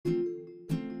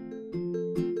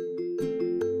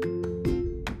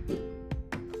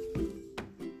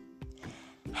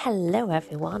Hello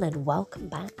everyone and welcome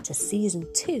back to Season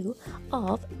 2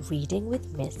 of Reading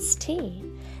with Miss T.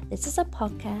 This is a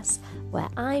podcast where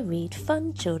I read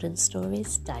fun children's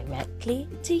stories directly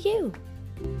to you.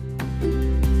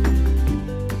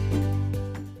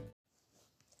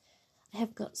 I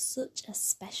have got such a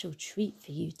special treat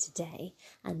for you today,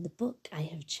 and the book I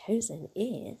have chosen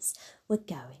is We're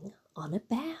Going on a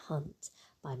Bear Hunt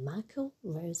by Michael,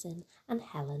 Rosen and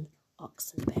Helen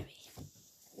Oxenbury.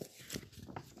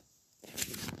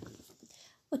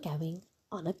 We're going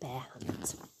on a bear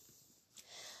hunt.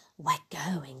 We're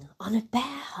going on a bear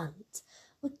hunt.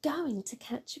 We're going to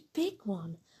catch a big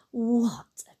one.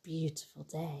 What a beautiful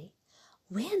day.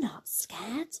 We're not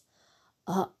scared.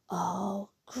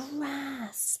 Uh-oh,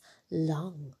 grass.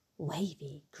 Long,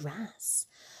 wavy grass.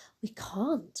 We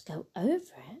can't go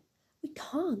over it. We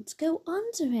can't go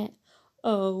under it.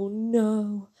 Oh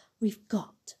no, we've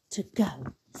got to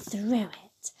go through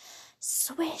it.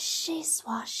 Swishy,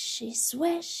 swashy,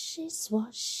 swishy,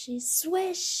 swashy,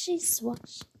 swishy,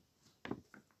 swash.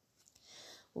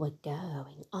 We're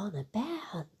going on a bear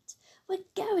hunt. We're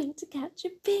going to catch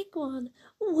a big one.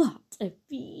 What a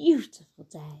beautiful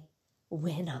day.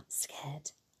 We're not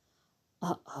scared.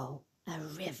 Uh-oh, a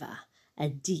river, a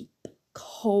deep,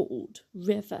 cold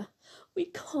river. We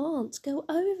can't go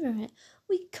over it.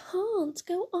 We can't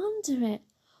go under it.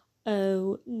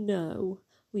 Oh no.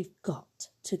 We've got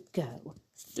to go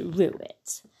through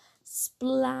it.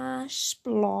 Splash,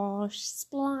 splosh,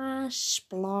 splash,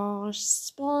 splosh,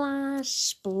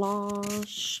 splash,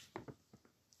 splosh.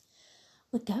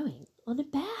 We're going on a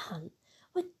bear hunt.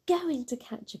 We're going to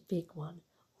catch a big one.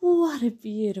 What a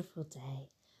beautiful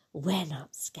day. We're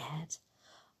not scared.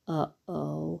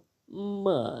 Uh-oh,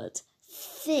 mud,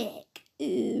 thick,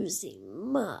 oozy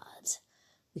mud.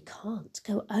 We can't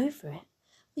go over it.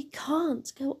 We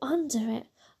can't go under it.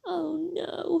 Oh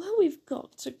no, we've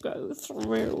got to go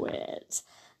through it.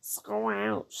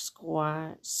 Squelch,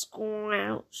 squelch,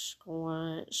 squelch,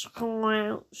 squelch,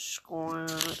 squelch,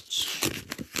 squelch.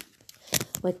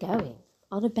 We're going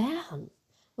on a bear hunt.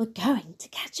 We're going to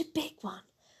catch a big one.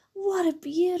 What a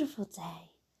beautiful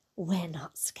day. We're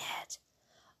not scared.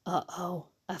 Uh-oh,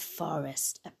 a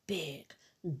forest, a big,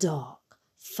 dark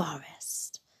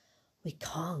forest. We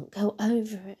can't go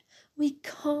over it. We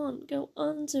can't go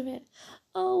under it.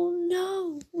 Oh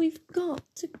no, we've got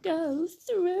to go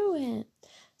through it.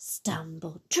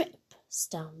 Stumble, trip,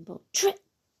 stumble, trip,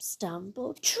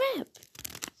 stumble, trip.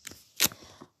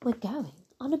 We're going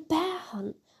on a bear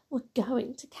hunt. We're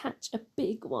going to catch a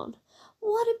big one.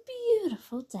 What a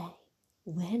beautiful day.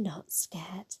 We're not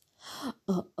scared.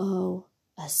 Uh-oh,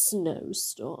 a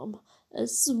snowstorm, a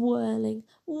swirling,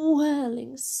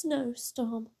 whirling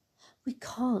snowstorm. We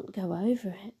can't go over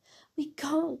it. We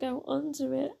can't go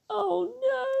under it. Oh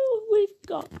no, we've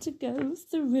got to go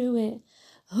through it.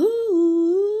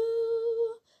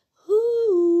 Ooh,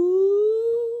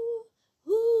 ooh,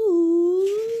 ooh.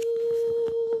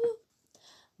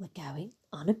 We're going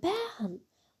on a bear hunt.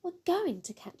 We're going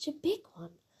to catch a big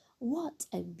one. What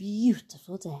a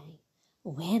beautiful day.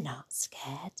 We're not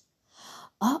scared.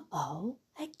 Uh-oh,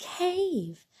 a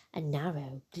cave. A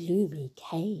narrow, gloomy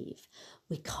cave.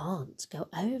 We can't go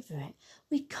over it.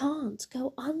 We can't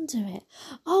go under it.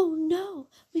 Oh no,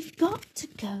 we've got to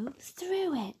go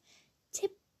through it.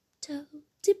 Tiptoe,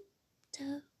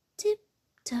 tiptoe,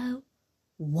 tiptoe.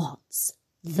 What's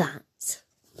that?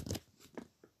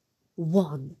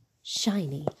 One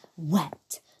shiny,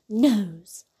 wet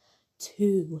nose.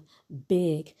 Two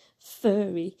big,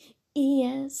 furry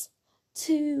ears.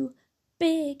 Two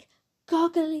big,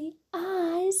 goggly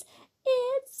eyes.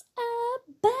 It's a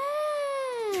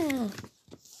bear!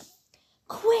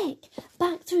 Quick,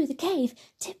 back through the cave.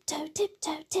 Tiptoe,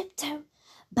 tiptoe, tiptoe.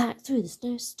 Back through the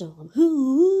snowstorm.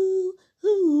 Hoo,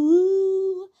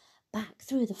 hoo. Back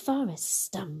through the forest.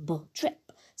 Stumble,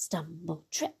 trip, stumble,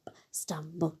 trip,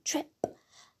 stumble, trip.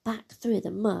 Back through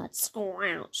the mud.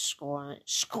 Squelch, squelch,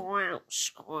 squelch,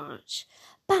 squelch.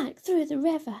 Back through the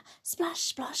river. Splash,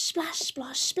 splash, splash,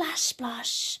 splash, splash,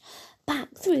 splash.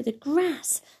 Back through the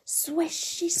grass.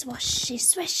 Swishy, swashy,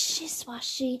 swishy,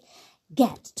 swashy.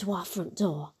 Get to our front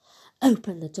door.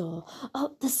 Open the door.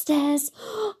 Up the stairs.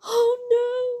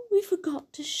 Oh no, we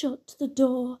forgot to shut the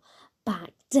door.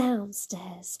 Back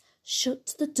downstairs.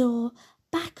 Shut the door.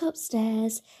 Back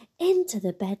upstairs. Into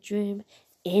the bedroom.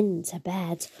 Into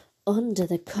bed. Under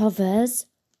the covers.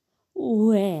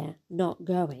 We're not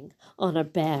going on a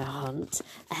bear hunt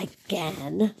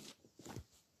again.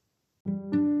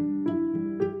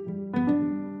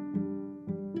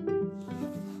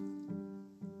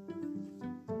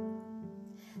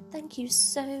 Thank you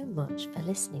so much for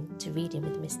listening to Reading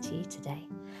with Miss T today.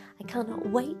 I cannot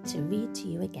wait to read to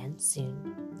you again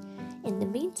soon. In the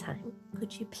meantime,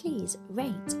 could you please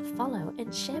rate, follow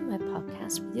and share my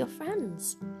podcast with your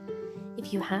friends?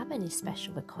 If you have any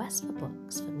special requests for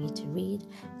books for me to read,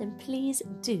 then please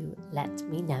do let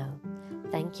me know.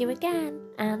 Thank you again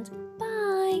and